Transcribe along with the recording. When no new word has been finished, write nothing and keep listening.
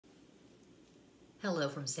Hello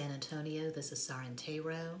from San Antonio, this is Siren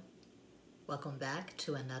Tarot. Welcome back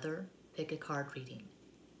to another pick a card reading.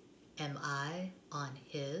 Am I on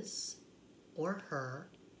his or her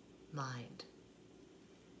mind?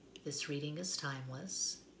 This reading is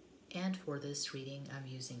timeless, and for this reading I'm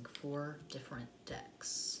using 4 different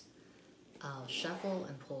decks. I'll shuffle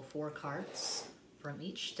and pull 4 cards from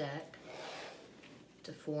each deck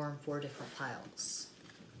to form 4 different piles.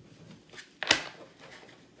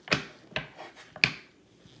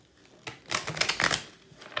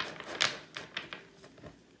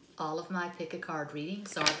 All of my pick a card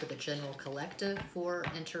readings are for the general collective for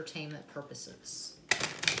entertainment purposes.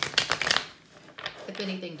 If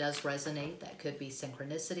anything does resonate, that could be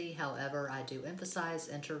synchronicity. However, I do emphasize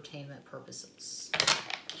entertainment purposes.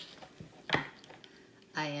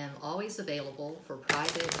 I am always available for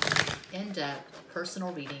private, in-depth,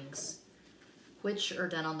 personal readings, which are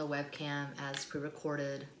done on the webcam as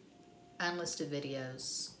pre-recorded, unlisted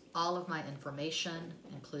videos. All of my information,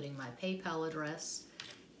 including my PayPal address,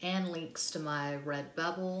 and links to my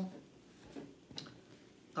Redbubble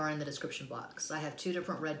are in the description box. I have 2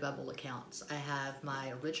 different Redbubble accounts. I have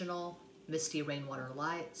my original Misty Rainwater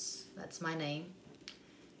Lights, that's my name,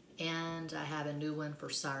 and I have a new one for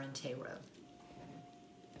Siren Tarot.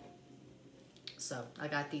 So I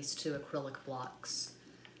got these 2 acrylic blocks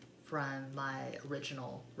from my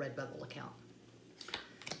original Redbubble account.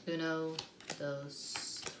 Uno,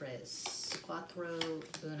 dos, tres, cuatro,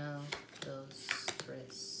 uno, dos,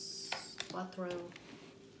 tres, cuatro,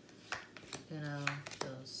 uno,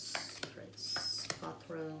 dos, tres,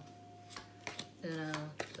 cuatro, uno,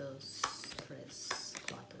 dos, tres,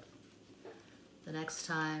 cuatro. The next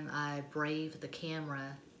time I brave the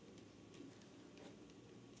camera,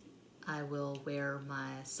 I will wear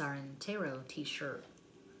my Siren Tarot t-shirt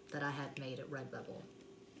that I had made at Redbubble.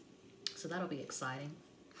 So that'll be exciting.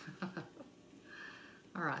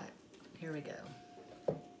 All right, here we go.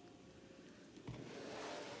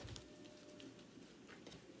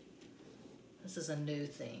 This is a new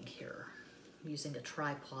thing here. I'm using a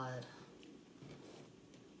tripod.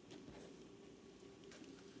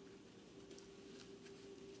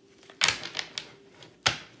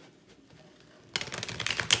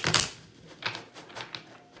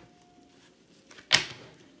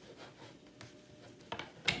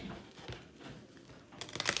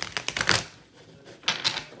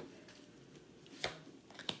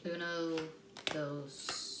 Uno,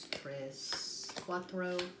 dos, tres,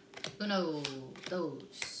 cuatro. Uno,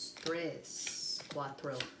 dos, tres,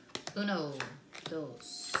 cuatro. Uno,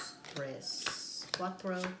 dos, tres,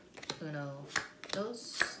 cuatro. Uno,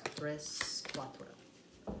 dos, tres, cuatro.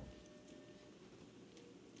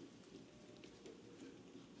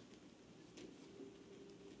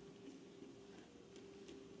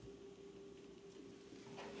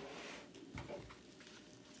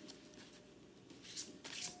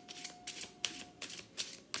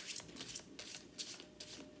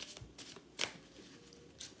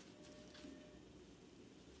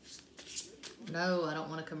 No, I don't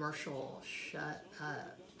want a commercial. Shut up. I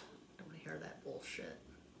don't want to hear that bullshit.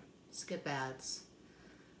 Skip ads.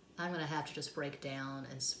 I'm going to have to just break down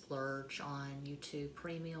and splurge on YouTube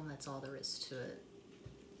Premium. That's all there is to it.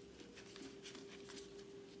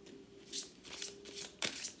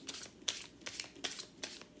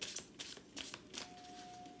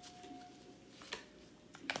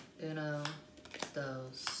 Uno,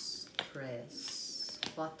 dos, tres,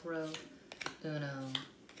 cuatro. Uno,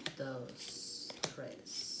 dos,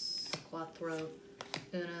 tres, cuatro.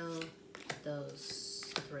 Uno, dos,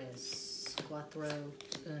 tres, cuatro.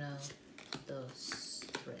 Uno, dos,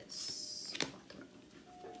 tres, cuatro.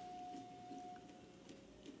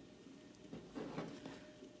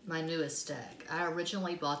 My newest deck. I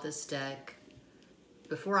originally bought this deck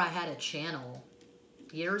before I had a channel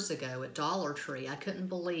years ago at Dollar Tree. I couldn't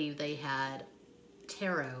believe they had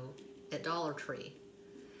tarot at Dollar Tree.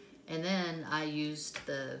 And then I used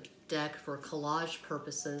the deck for collage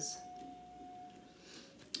purposes.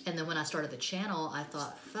 And then when I started the channel, I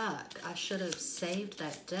thought, fuck, I should have saved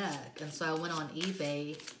that deck. And so I went on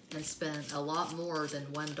eBay and spent a lot more than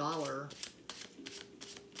 $1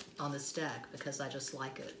 on this deck because I just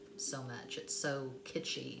like it so much. It's so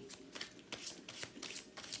kitschy.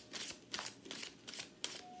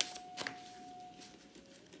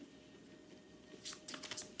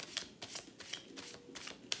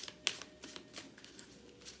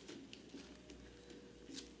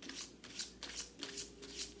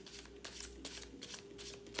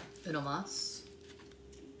 Uno más.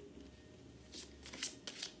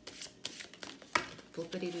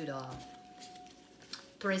 Flippity-doo-dah.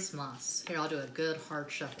 Tres más. Here, I'll do a good hard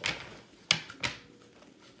shuffle.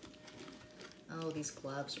 Oh, these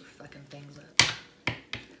gloves are fucking things up.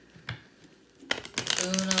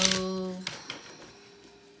 Uno.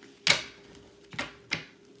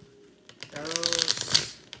 Dos.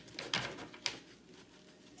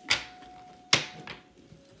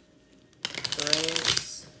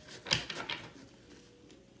 Tres.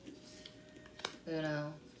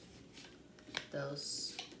 Uno.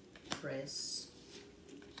 Dos. Tres.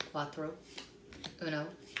 Cuatro. Uno.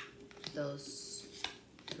 Dos.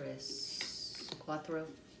 Tres. Cuatro.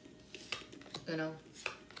 Uno.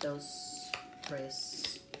 Dos.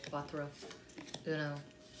 Tres. Cuatro. Uno.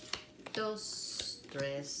 Dos.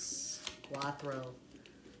 Tres. Cuatro.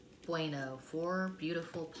 Bueno. 4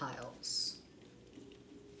 beautiful piles.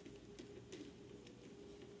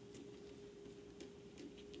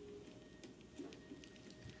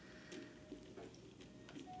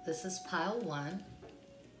 This is pile 1.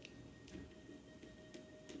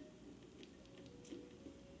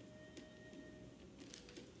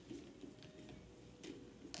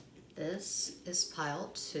 This is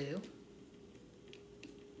pile 2.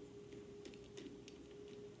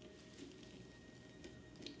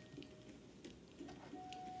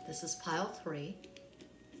 This is pile 3.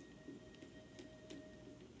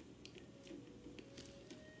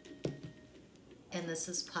 And this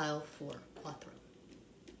is pile 4, cuatro.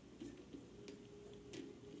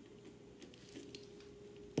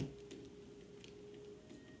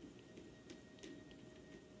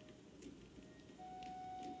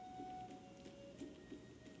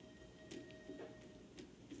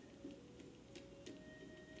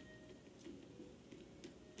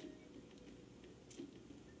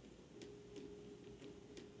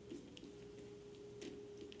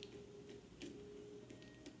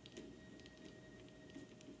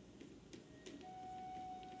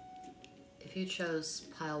 If you chose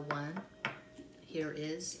pile 1, here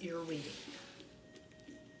is your reading.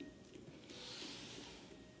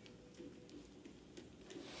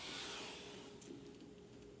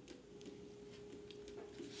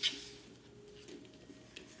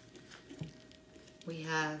 We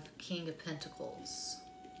have King of Pentacles.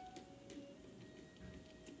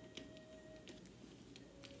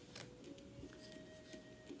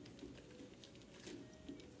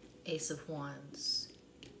 Ace of Wands.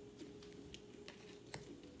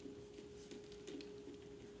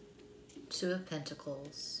 Two of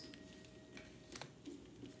Pentacles.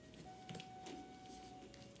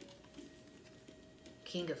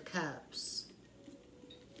 King of Cups.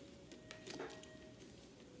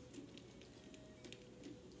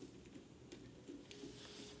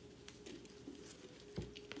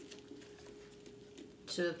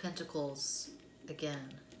 Two of Pentacles again.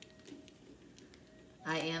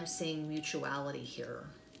 I am seeing mutuality here.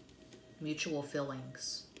 Mutual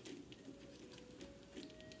feelings.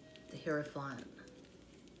 The Hierophant.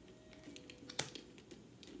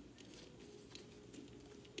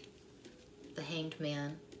 The Hanged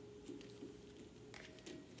Man.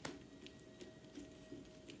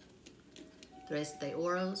 Tres de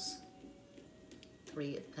Oros.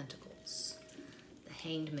 Three of Pentacles. The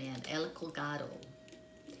Hanged Man. El Colgado.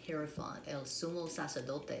 The Hierophant. El Sumo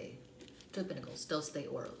Sacerdote. Two of Pentacles. Dos de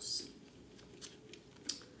Oros.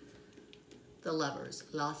 The Lovers.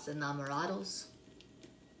 Los Enamorados.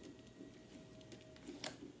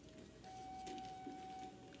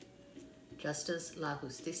 Justice, La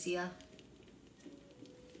Justicia.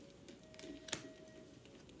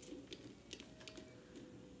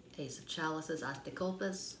 Ace of Chalices, As de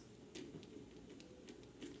Copas.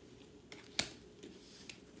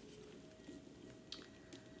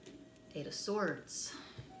 Eight of Swords,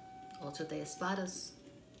 Ocho de Espadas.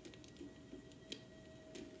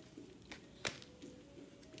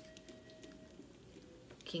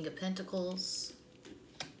 King of Pentacles.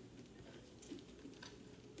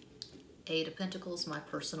 Eight of Pentacles, my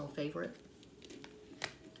personal favorite.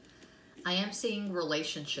 I am seeing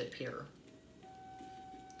relationship here.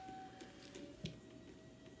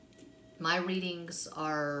 My readings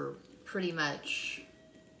are pretty much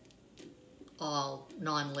all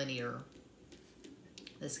non-linear.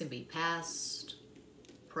 This can be past,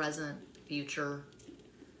 present, future.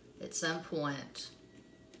 At some point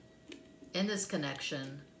in this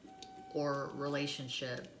connection or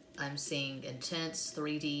relationship, I'm seeing intense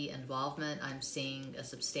 3D involvement. I'm seeing a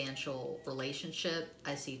substantial relationship.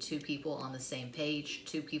 I see two people on the same page,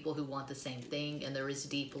 two people who want the same thing, and there is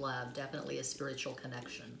deep love, definitely a spiritual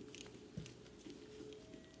connection.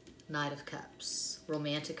 Knight of Cups,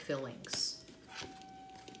 romantic feelings.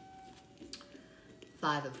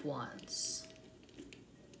 Five of Wands,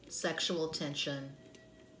 sexual tension,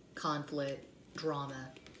 conflict, drama.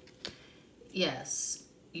 Yes,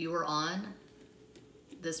 you are on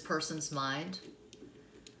this person's mind.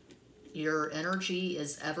 Your energy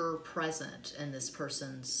is ever present in this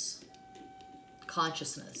person's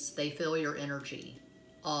consciousness. They feel your energy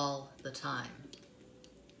all the time.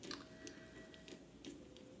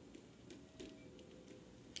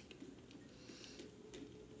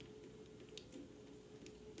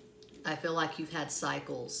 I feel like you've had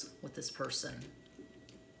cycles with this person.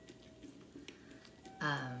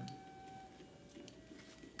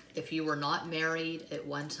 If you were not married at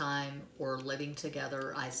one time or living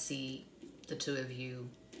together, I see the two of you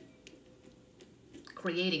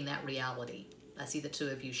creating that reality. I see the two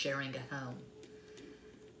of you sharing a home,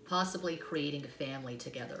 possibly creating a family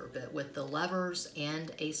together. But with the Lovers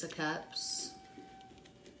and Ace of Cups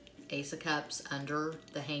under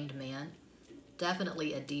the Hanged Man,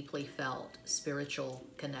 definitely a deeply felt spiritual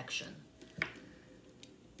connection.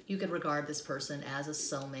 You could regard this person as a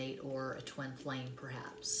soulmate or a twin flame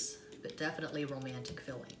perhaps, but definitely romantic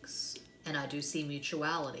feelings. And I do see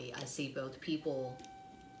mutuality. I see both people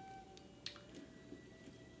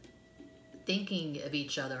thinking of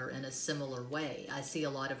each other in a similar way. I see a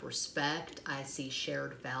lot of respect. I see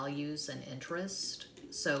shared values and interest.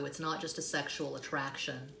 So it's not just a sexual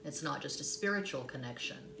attraction. It's not just a spiritual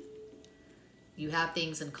connection. You have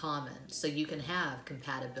things in common, so you can have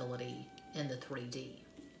compatibility in the 3D.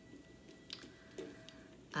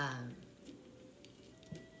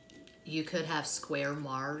 You could have square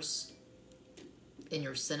Mars in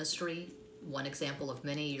your synastry. One example of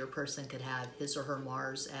many, your person could have his or her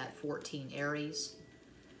Mars at 14 Aries.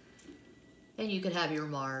 And you could have your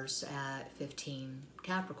Mars at 15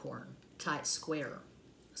 Capricorn, tight square.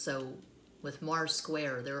 So with Mars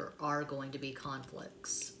square, there are going to be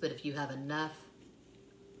conflicts. But if you have enough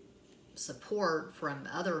support from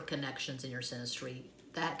other connections in your synastry,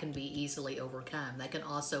 that can be easily overcome. That can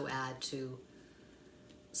also add to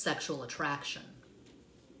sexual attraction.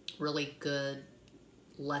 Really good,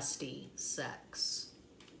 lusty sex.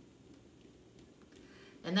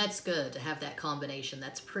 And that's good to have that combination.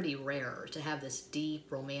 That's pretty rare, to have this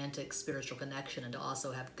deep, romantic, spiritual connection and to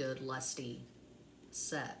also have good, lusty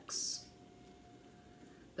sex.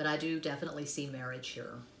 But I do definitely see marriage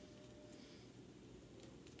here.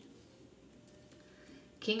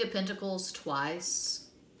 King of Pentacles twice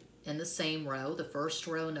in the same row, the first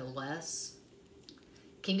row no less.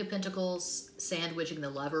 King of Pentacles sandwiching the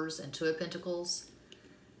Lovers and Two of Pentacles.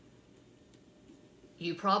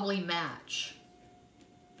 You probably match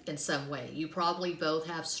in some way. You probably both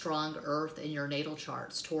have strong Earth in your natal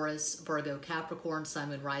charts. Taurus, Virgo, Capricorn, Sun,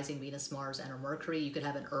 Moon, Rising, Venus, Mars, and or Mercury. You could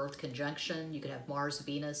have an Earth conjunction. You could have Mars,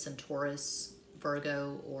 Venus, and Taurus,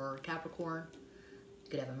 Virgo, or Capricorn.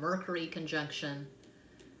 You could have a Mercury conjunction.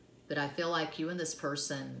 But I feel like you and this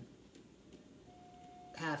person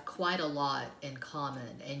have quite a lot in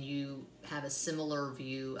common, and you have a similar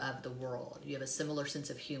view of the world. You have a similar sense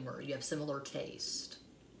of humor. You have similar taste.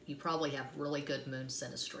 You probably have really good moon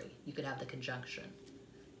synastry. You could have the conjunction,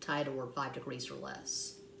 tidal or 5 degrees or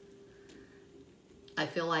less. I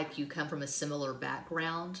feel like you come from a similar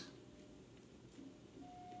background.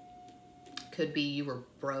 Could be you were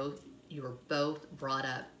both brought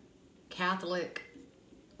up Catholic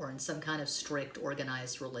or in some kind of strict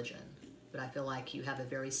organized religion. But I feel like you have a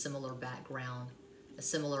very similar background, a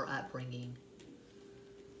similar upbringing.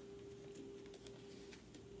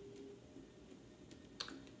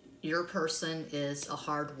 Your person is a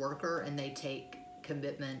hard worker and they take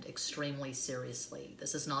commitment extremely seriously.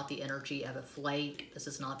 This is not the energy of a flake. This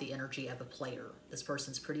is not the energy of a player. This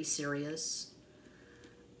person's pretty serious,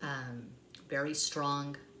 very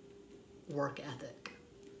strong work ethic.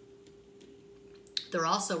 They're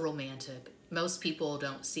also romantic. Most people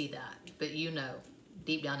don't see that, but you know,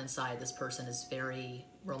 deep down inside, this person is very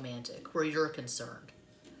romantic, where you're concerned.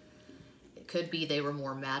 It could be they were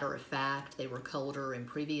more matter-of-fact, they were colder in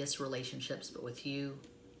previous relationships, but with you,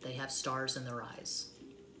 they have stars in their eyes.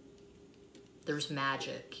 There's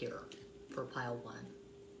magic here for pile 1.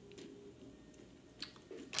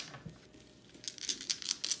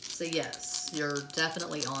 So yes, you're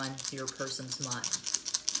definitely on your person's mind.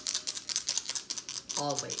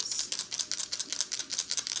 Always.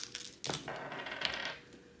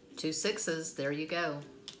 2 sixes, there you go.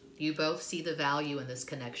 You both see the value in this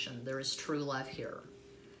connection. There is true love here.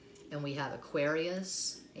 And we have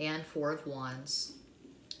Aquarius and 4 of Wands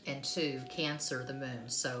and 2, Cancer, the moon.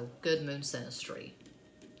 So good moon synastry.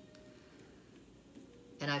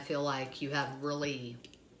 And I feel like you have really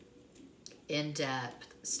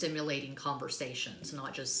in-depth, stimulating conversations,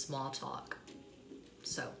 not just small talk.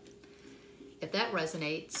 So if that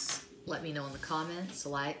resonates, let me know in the comments.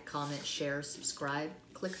 Like, comment, share, subscribe.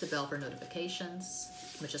 Click the bell for notifications.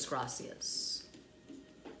 Muchas gracias.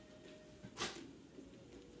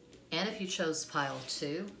 And if you chose pile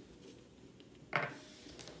 2,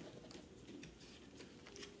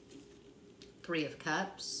 Three of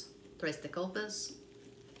Cups, Tres de Copas,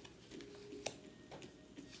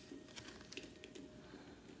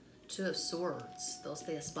 Two of Swords, Dos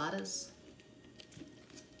de Espadas,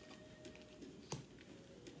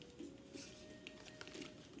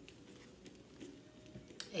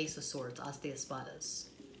 Ace of Swords, As de Espadas,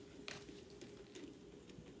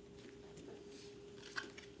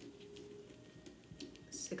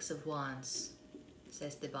 Six of Wands,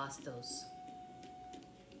 Seis de Bastos,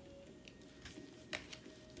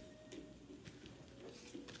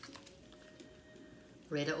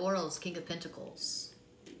 Rey de Oros, King of Pentacles,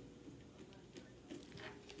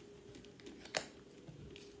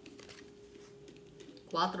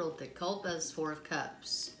 Cuatro de Copas, Four of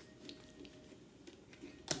Cups,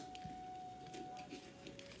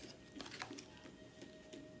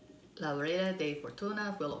 La Rueda de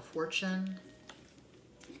Fortuna, Wheel of Fortune,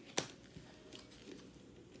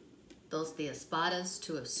 Dos de Espadas,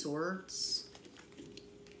 Two of Swords,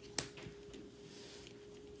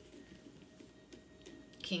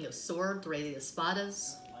 King of Swords, Rey de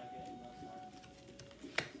Espadas,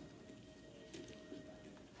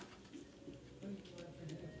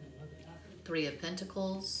 Three of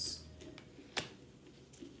Pentacles,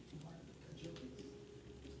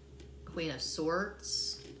 Queen of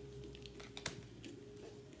Swords,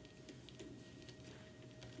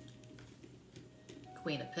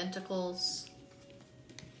 Queen of Pentacles.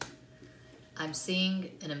 I'm seeing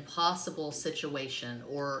an impossible situation,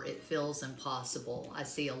 or it feels impossible. I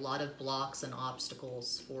see a lot of blocks and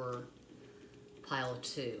obstacles for pile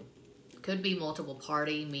 2. Could be multiple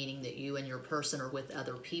party, meaning that you and your person are with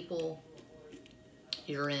other people.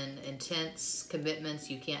 You're in intense commitments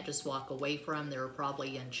you can't just walk away from. There are probably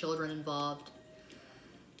young children involved.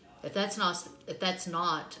 If that's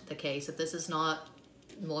not the case, if this is not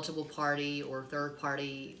multiple party or third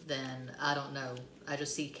party, then I don't know. I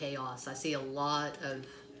just see chaos. I see a lot of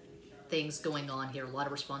things going on here, a lot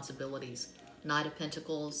of responsibilities. Knight of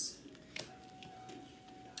Pentacles,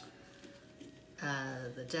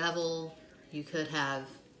 the Devil. You could have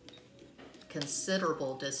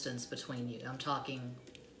considerable distance between you. I'm talking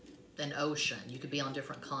an ocean. You could be on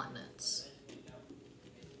different continents.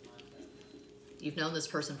 You've known this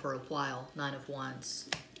person for a while. Nine of Wands.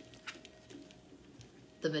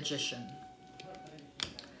 The Magician.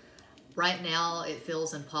 Right now, it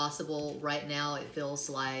feels impossible. Right now, it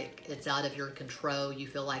feels like it's out of your control. You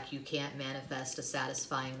feel like you can't manifest a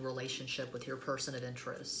satisfying relationship with your person of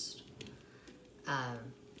interest.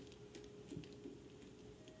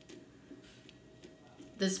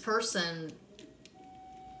 This person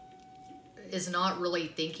is not really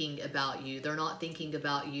thinking about you. They're not thinking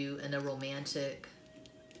about you in a romantic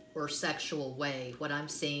or sexual way. What I'm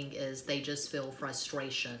seeing is they just feel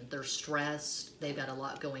frustration. They're stressed. They've got a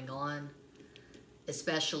lot going on,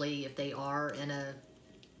 especially if they are in a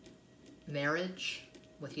marriage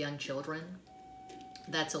with young children.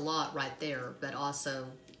 That's a lot right there, but also,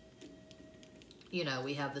 you know,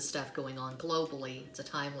 we have this stuff going on globally. It's a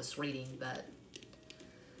timeless reading, but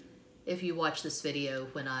if you watch this video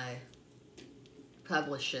when I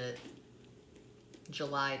publish it,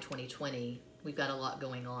 July 2020, we've got a lot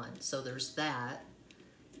going on. So there's that.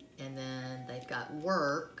 And then they've got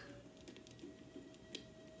work.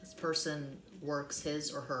 This person works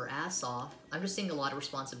his or her ass off. I'm just seeing a lot of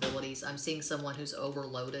responsibilities. I'm seeing someone who's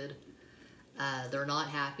overloaded. They're not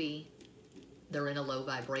happy. They're in a low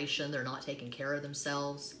vibration. They're not taking care of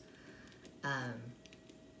themselves. I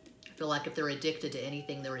feel like if they're addicted to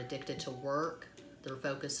anything, they're addicted to work. They're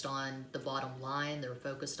focused on the bottom line. They're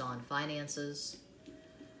focused on finances,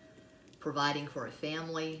 providing for a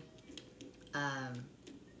family.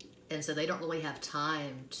 And so they don't really have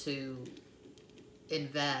time to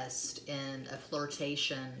invest in a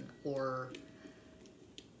flirtation, or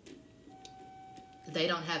they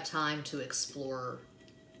don't have time to explore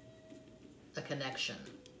a connection.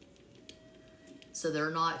 So they're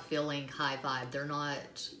not feeling high vibe. They're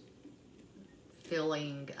not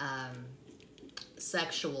feeling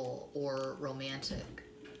sexual or romantic.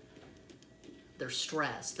 They're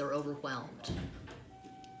stressed. They're overwhelmed.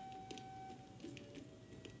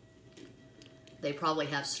 They probably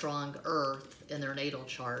have strong earth in their natal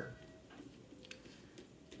chart.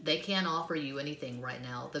 They can't offer you anything right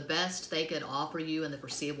now. The best they could offer you in the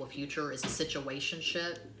foreseeable future is a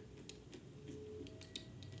situationship.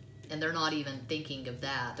 And they're not even thinking of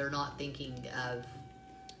that. They're not thinking of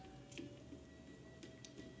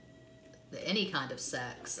any kind of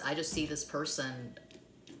sex. I just see this person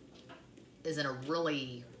is in a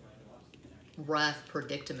really rough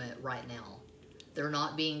predicament right now. They're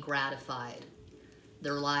not being gratified.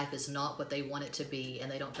 Their life is not what they want it to be,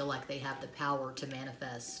 and they don't feel like they have the power to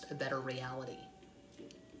manifest a better reality.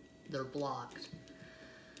 They're blocked.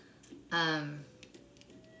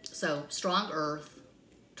 So, strong Earth,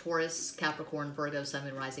 Taurus, Capricorn, Virgo, Sun,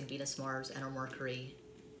 Moon, Rising, Venus, Mars, and or Mercury.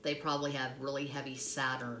 They probably have really heavy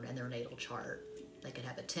Saturn in their natal chart. They could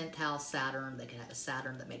have a 10th house Saturn. They could have a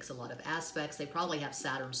Saturn that makes a lot of aspects. They probably have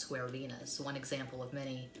Saturn square Venus. One example of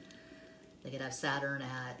many. They could have Saturn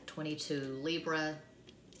at 22 Libra,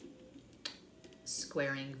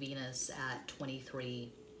 squaring Venus at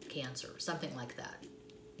 23 Cancer, something like that.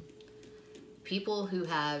 People who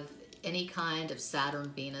have any kind of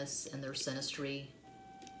Saturn, Venus in their synastry,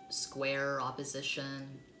 square,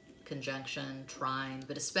 opposition, conjunction, trine,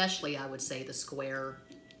 but especially I would say the square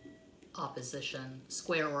opposition,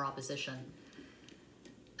 square or opposition.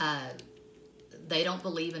 They don't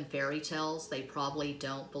believe in fairy tales. They probably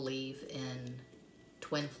don't believe in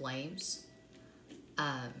twin flames.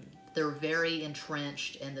 They're very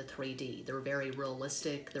entrenched in the 3D. They're very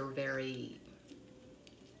realistic. They're very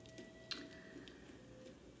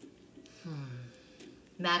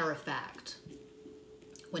matter of fact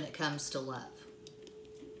when it comes to love.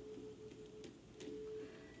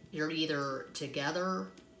 You're either together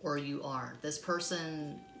or you aren't. This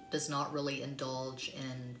person does not really indulge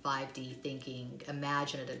in 5D thinking,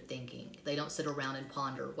 imaginative thinking. They don't sit around and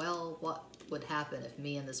ponder, well, what would happen if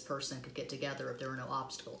me and this person could get together if there were no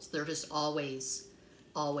obstacles? They're just always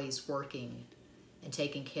working and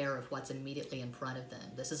taking care of what's immediately in front of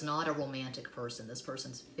them. This is not a romantic person. This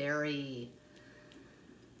person's very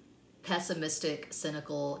pessimistic,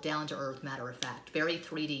 cynical, down-to-earth, matter-of-fact, very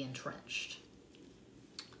 3D entrenched.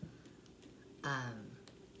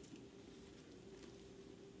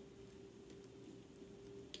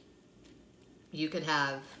 You could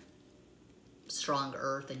have strong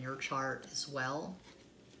Earth in your chart as well,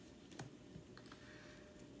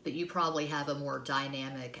 but you probably have a more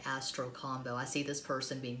dynamic astro combo. I see this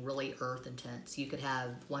person being really Earth intense. You could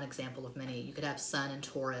have, one example of many, you could have Sun in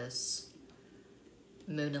Taurus,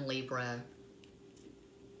 Moon in Libra,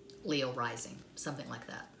 Leo rising, something like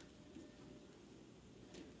that.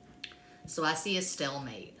 So I see a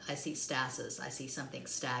stalemate, I see stasis, I see something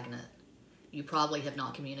stagnant. You probably have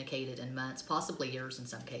not communicated in months, possibly years in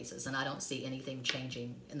some cases, and I don't see anything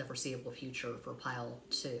changing in the foreseeable future for pile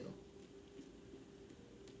 2.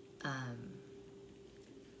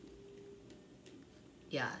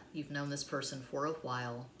 Yeah, you've known this person for a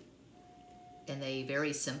while, and they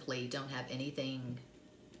very simply don't have anything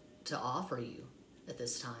to offer you at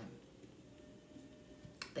this time.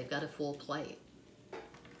 They've got a full plate.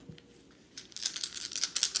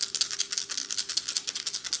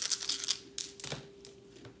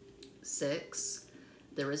 Six,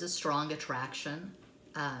 there is a strong attraction.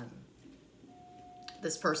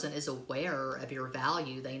 This person is aware of your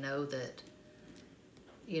value. They know that,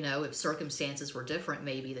 you know, if circumstances were different,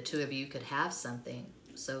 maybe the two of you could have something.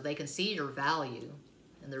 So they can see your value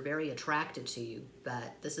and they're very attracted to you,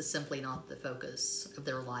 but this is simply not the focus of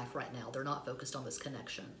their life right now. They're not focused on this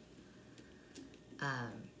connection.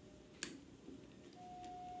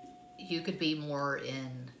 You could be more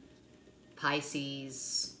in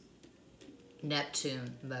Pisces,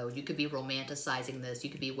 Neptune mode. You could be romanticizing this.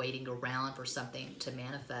 You could be waiting around for something to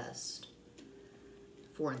manifest.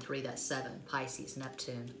 4 and 3, that's 7. Pisces,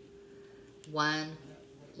 Neptune. 1,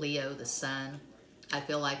 Leo, the Sun. I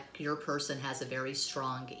feel like your person has a very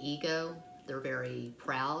strong ego. They're very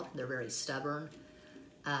proud. They're very stubborn.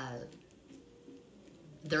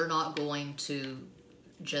 They're not going to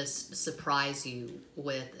just surprise you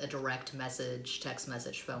with a direct message, text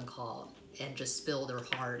message, phone call, and just spill their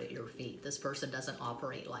heart at your feet. This person doesn't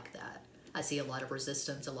operate like that. I see a lot of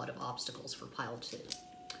resistance, a lot of obstacles for pile 2.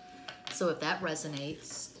 So if that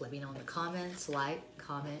resonates, let me know in the comments. Like,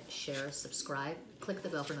 comment, share, subscribe. Click the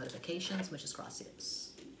bell for notifications. Muchas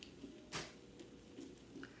gracias.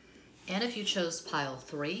 And if you chose pile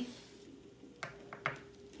 3,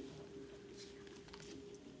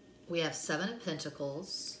 we have 7 of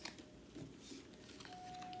Pentacles,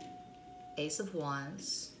 Ace of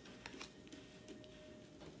Wands,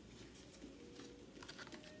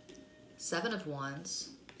 7 of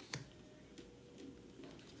Wands,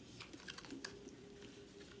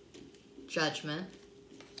 Judgment,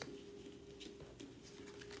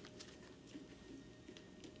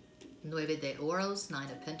 Nueve de Oros, 9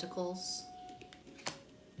 of Pentacles,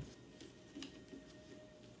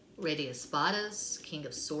 Rey de Espadas, King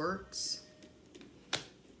of Swords,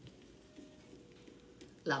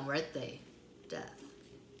 La Muerte, Death.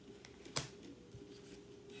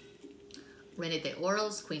 Reina de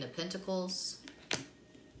Oros, Queen of Pentacles,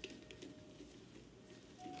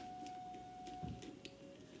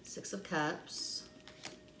 Six of Cups,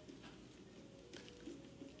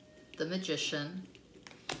 the Magician,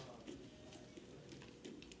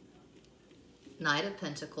 Knight of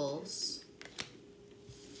Pentacles,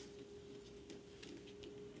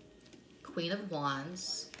 Queen of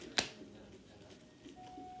Wands,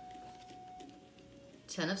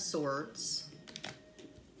 Ten of Swords,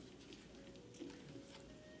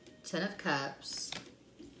 Ten of Cups,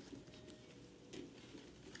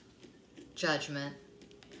 Judgment,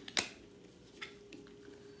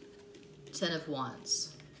 Ten of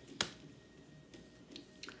Wands.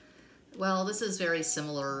 Well, this is very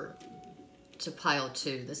similar to pile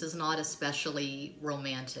 2. This is not especially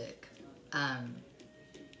romantic.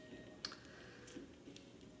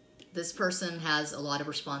 This person has a lot of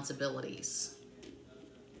responsibilities.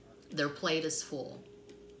 Their plate is full.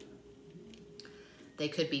 They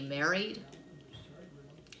could be married.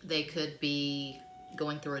 They could be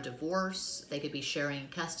going through a divorce. They could be sharing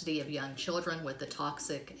custody of young children with a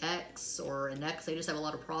toxic ex or an ex they just have a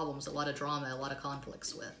lot of problems, a lot of drama, a lot of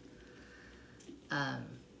conflicts with.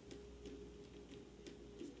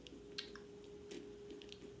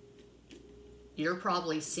 You're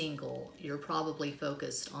probably single. You're probably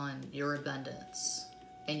focused on your abundance.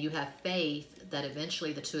 And you have faith that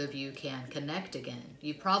eventually the two of you can connect again.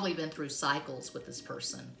 You've probably been through cycles with this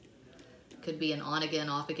person. Could be an on-again,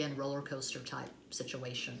 off-again roller coaster type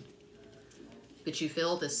situation. But you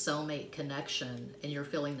feel this soulmate connection and you're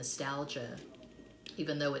feeling nostalgia,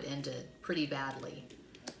 even though it ended pretty badly.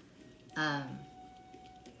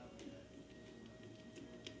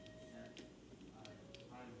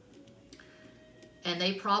 And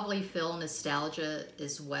they probably feel nostalgia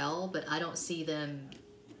as well, but I don't see them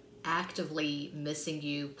actively missing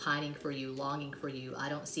you, pining for you, longing for you. I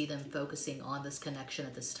don't see them focusing on this connection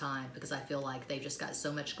at this time because I feel like they've just got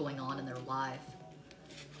so much going on in their life.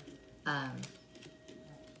 I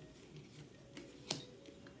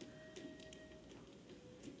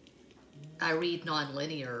read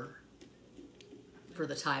non-linear for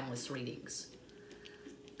the timeless readings.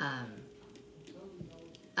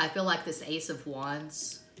 I feel like this Ace of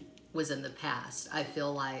Wands was in the past. I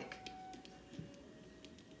feel like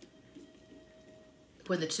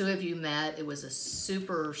when the two of you met, it was a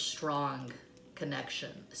super strong connection,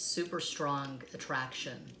 a super strong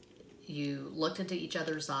attraction. You looked into each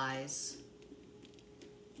other's eyes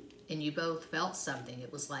and you both felt something.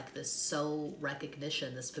 It was like this soul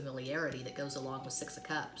recognition, this familiarity that goes along with Six of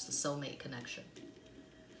Cups, the soulmate connection.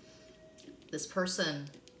 This person,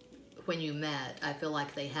 when you met, I feel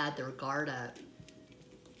like they had their guard up.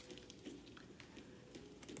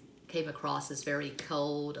 Came across as very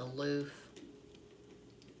cold, aloof,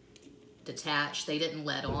 detached. They didn't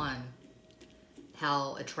let on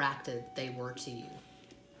how attracted they were to you.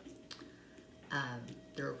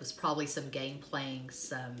 There was probably some game playing,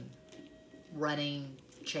 some running,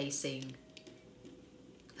 chasing.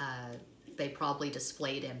 They probably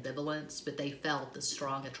displayed ambivalence, but they felt the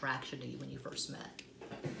strong attraction to you when you first met.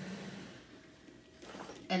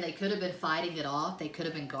 And they could have been fighting it off. They could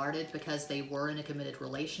have been guarded because they were in a committed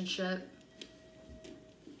relationship.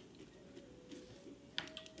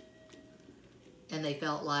 And they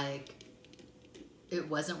felt like it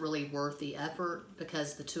wasn't really worth the effort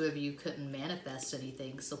because the two of you couldn't manifest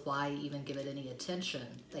anything. So why even give it any attention?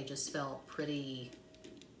 They just felt pretty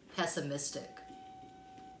pessimistic.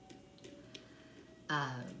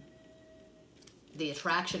 The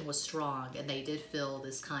attraction was strong and they did feel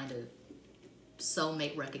this kind of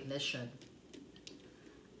soulmate recognition,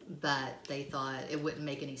 but they thought it wouldn't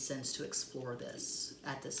make any sense to explore this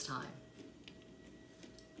at this time.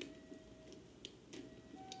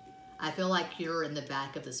 I feel like you're in the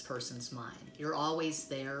back of this person's mind. You're always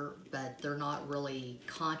there, but they're not really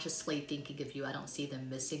consciously thinking of you. I don't see them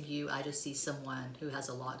missing you. I just see someone who has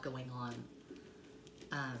a lot going on.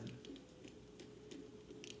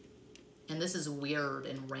 And this is weird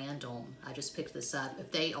and random. I just picked this up.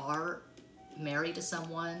 If they are married to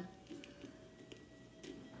someone,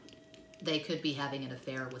 they could be having an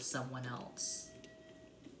affair with someone else.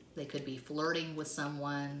 They could be flirting with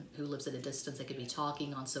someone who lives at a distance. They could be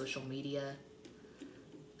talking on social media.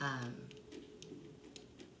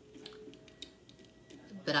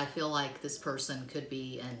 But I feel like this person could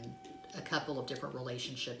be in a couple of different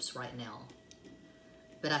relationships right now.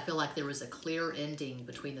 But I feel like there was a clear ending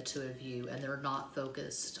between the two of you and they're not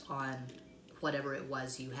focused on whatever it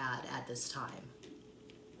was you had at this time.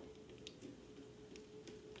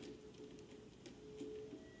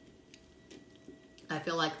 I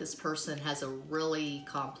feel like this person has a really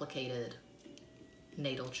complicated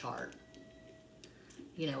natal chart.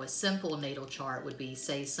 You know, a simple natal chart would be,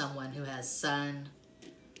 say, someone who has Sun,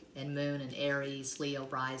 and moon in Aries, Leo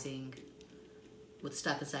rising, with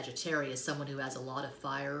stuff in Sagittarius, someone who has a lot of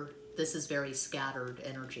fire. This is very scattered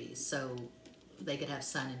energy. So they could have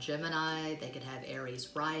Sun in Gemini, they could have Aries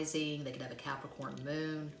rising, they could have a Capricorn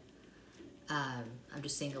moon. I'm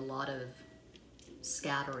just seeing a lot of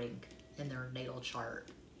scattering in their natal chart.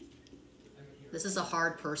 This is a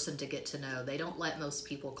hard person to get to know. They don't let most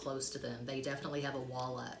people close to them. They definitely have a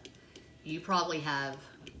wall up. You probably have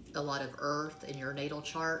a lot of earth in your natal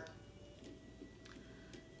chart.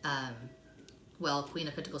 Well, Queen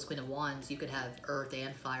of Pentacles, Queen of Wands, you could have earth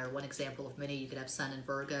and fire. One example of many, you could have Sun in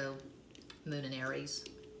Virgo, Moon in Aries.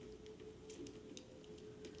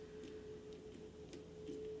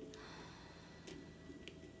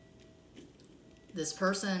 This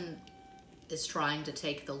person is trying to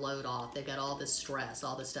take the load off. They've got all this stress,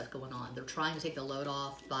 all this stuff going on. They're trying to take the load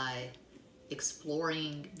off by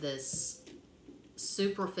exploring this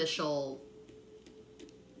superficial,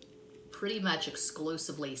 pretty much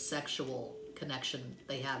exclusively sexual connection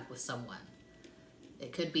they have with someone.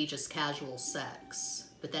 It could be just casual sex,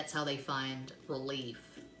 but that's how they find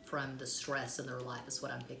relief from the stress in their life, is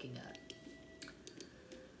what I'm picking up.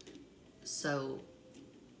 So,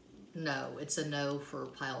 no, it's a no for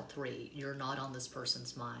pile 3. You're not on this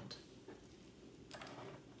person's mind.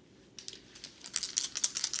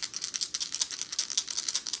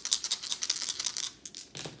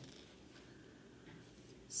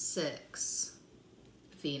 Six,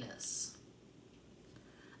 Venus.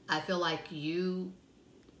 I feel like you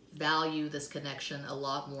value this connection a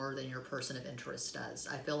lot more than your person of interest does.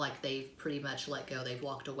 I feel like they've pretty much let go. They've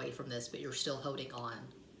walked away from this, but you're still holding on.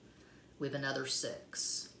 We have another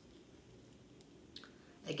 6.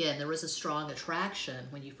 Again, there was a strong attraction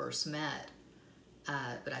when you first met,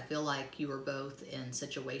 but I feel like you were both in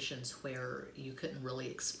situations where you couldn't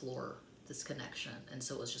really explore this connection, and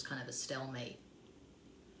so it was just kind of a stalemate.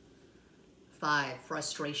 5,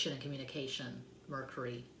 frustration and communication,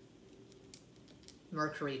 Mercury.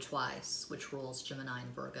 Mercury twice, which rules Gemini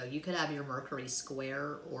and Virgo. You could have your Mercury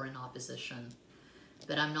square or in opposition,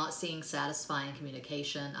 but I'm not seeing satisfying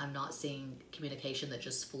communication. I'm not seeing communication that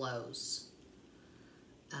just flows.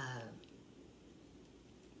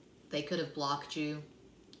 They could have blocked you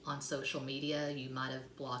on social media. You might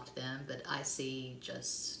have blocked them, but I see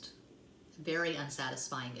just very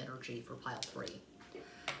unsatisfying energy for pile 3.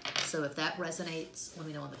 So if that resonates, let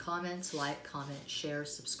me know in the comments. Like, comment, share,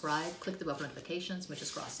 subscribe. Click the bell for notifications.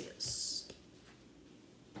 Muchas gracias.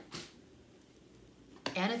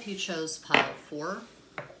 And if you chose pile 4,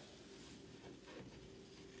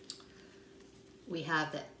 we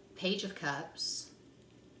have the Page of Cups,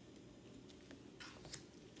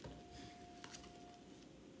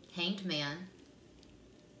 Hanged Man,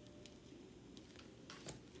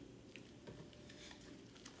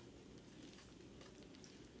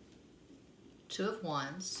 Two of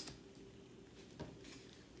Wands,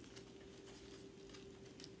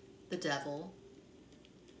 the Devil,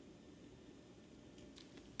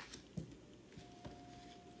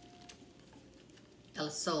 El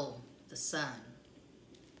Sol, the Sun,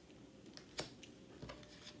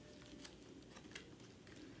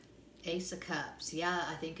 Ace of Cups. Yeah,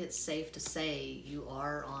 I think it's safe to say you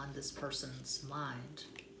are on this person's mind.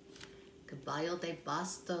 Caballo de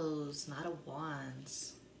Bastos, Knight of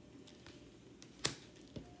Wands.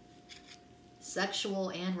 Sexual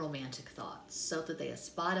and romantic thoughts. Sota de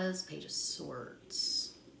Espadas, Page of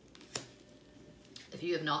Swords. If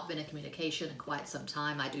you have not been in communication in quite some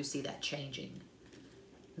time, I do see that changing.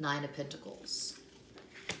 9 of Pentacles.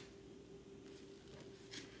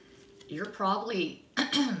 You're probably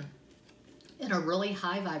in a really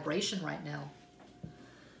high vibration right now.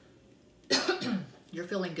 You're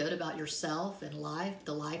feeling good about yourself and life,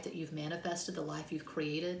 the life that you've manifested, the life you've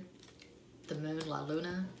created. The Moon, La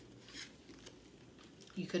Luna.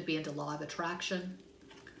 You could be into law of attraction.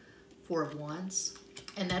 4 of Wands.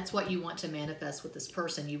 And that's what you want to manifest with this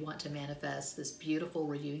person. You want to manifest this beautiful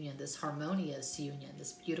reunion, this harmonious union,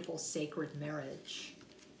 this beautiful sacred marriage.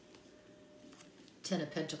 10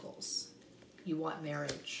 of Pentacles. You want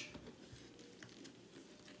marriage.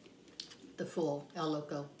 The Fool, El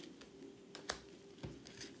Loco.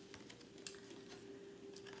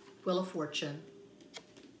 Wheel of Fortune.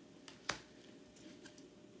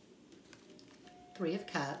 3 of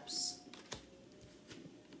Cups.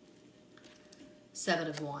 7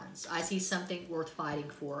 of Wands. I see something worth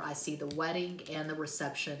fighting for. I see the wedding and the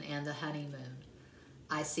reception and the honeymoon.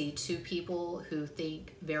 I see 2 people who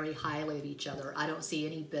think very highly of each other. I don't see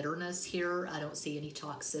any bitterness here. I don't see any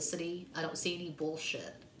toxicity. I don't see any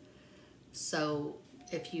bullshit. So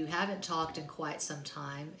if you haven't talked in quite some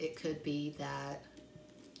time, it could be that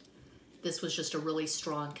this was just a really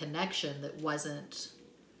strong connection that wasn't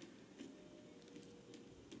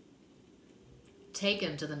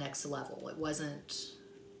taken to the next level. It wasn't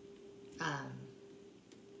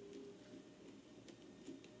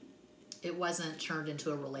turned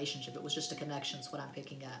into a relationship. It was just a connection is what I'm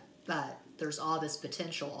picking up. But there's all this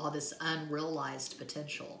potential, all this unrealized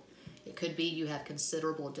potential. It could be you have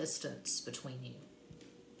considerable distance between you.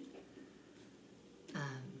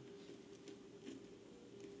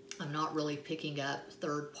 I'm not really picking up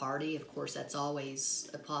third party. Of course, that's always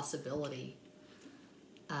a possibility.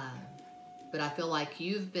 But I feel like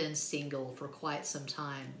you've been single for quite some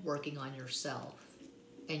time, working on yourself.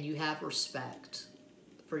 And you have respect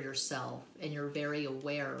for yourself. And you're very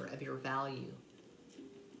aware of your value.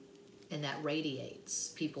 And that radiates.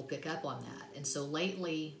 People pick up on that. And so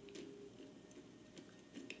lately,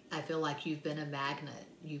 I feel like you've been a magnet.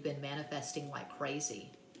 You've been manifesting like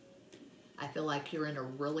crazy. I feel like you're in a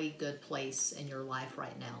really good place in your life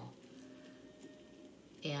right now.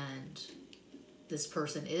 And this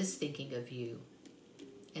person is thinking of you.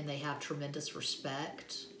 And they have tremendous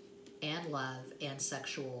respect and love and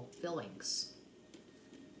sexual feelings.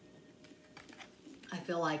 I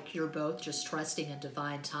feel like you're both just trusting in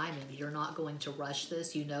divine timing. You're not going to rush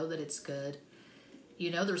this. You know that it's good. You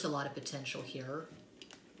know there's a lot of potential here.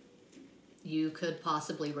 You could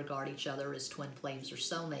possibly regard each other as twin flames or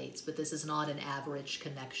soulmates, but this is not an average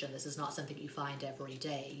connection. This is not something you find every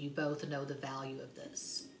day. You both know the value of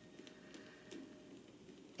this.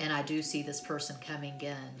 And I do see this person coming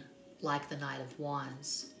in like the Knight of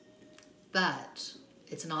Wands. But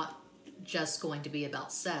it's not just going to be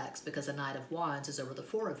about sex, because the Knight of Wands is over the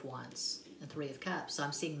Four of Wands and Three of Cups. So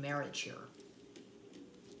I'm seeing marriage here.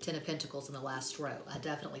 Ten of Pentacles in the last row. I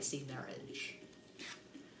definitely see marriage.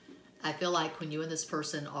 I feel like when you and this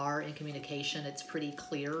person are in communication, it's pretty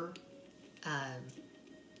clear.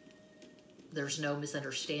 There's no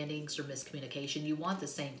misunderstandings or miscommunication. You want the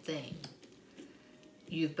same thing.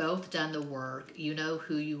 You've both done the work. You know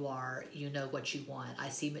who you are. You know what you want. I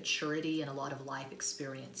see maturity and a lot of life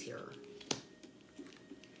experience here.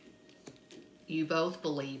 You both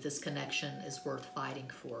believe this connection is worth fighting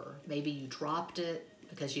for. Maybe you dropped it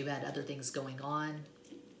because you had other things going on.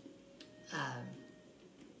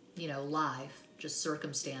 You know, life, just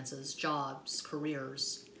circumstances, jobs,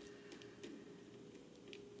 careers.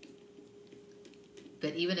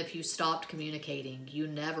 But even if you stopped communicating, you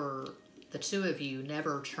never, the two of you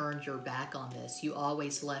never turned your back on this. You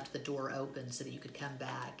always left the door open so that you could come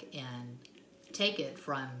back and take it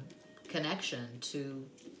from connection to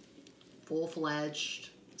full-fledged,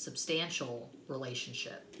 substantial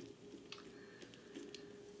relationship.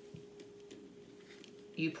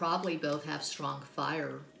 You probably both have strong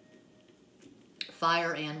fire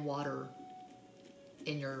and water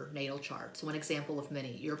in your natal charts. One example of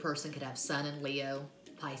many. Your person could have Sun in Leo,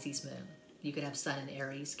 Pisces moon. You could have Sun in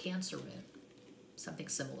Aries, Cancer moon. Something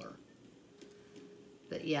similar.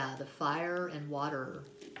 But yeah, the fire and water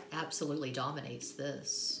absolutely dominates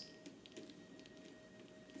this.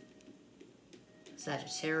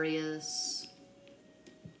 Sagittarius,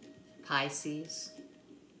 Pisces,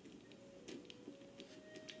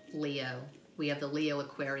 Leo. We have the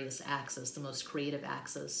Leo-Aquarius axis, the most creative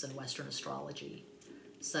axis in Western astrology.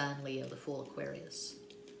 Sun, Leo, the full Aquarius.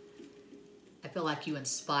 I feel like you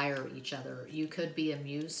inspire each other. You could be a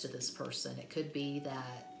muse to this person. It could be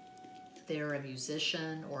that they're a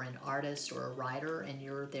musician or an artist or a writer and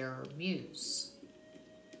you're their muse.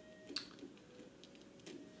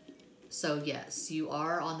 So yes, you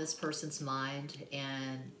are on this person's mind,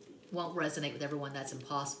 and won't resonate with everyone, that's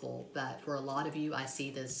impossible, but for a lot of you, I see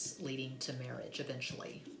this leading to marriage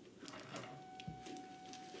eventually.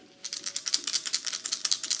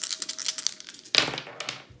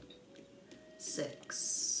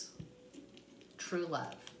 Six, true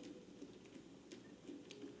love.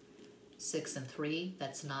 6 and 3,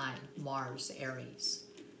 that's 9, Mars, Aries.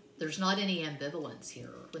 There's not any ambivalence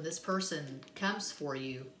here. When this person comes for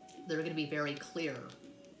you, they're going to be very clear.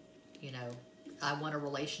 You know, I want a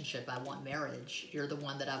relationship. I want marriage. You're the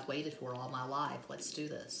one that I've waited for all my life. Let's do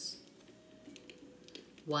this.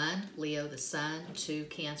 1, Leo the sun. 2,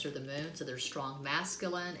 Cancer the moon. So there's strong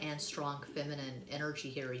masculine and strong feminine energy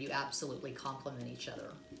here. You absolutely complement each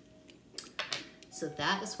other. So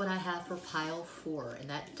that is what I have for pile 4. And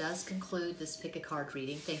that does conclude this pick a card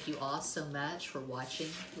reading. Thank you all so much for watching,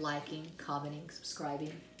 liking, commenting,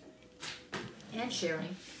 subscribing, and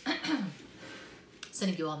sharing.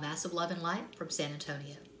 Sending you all massive love and light from San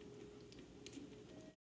Antonio.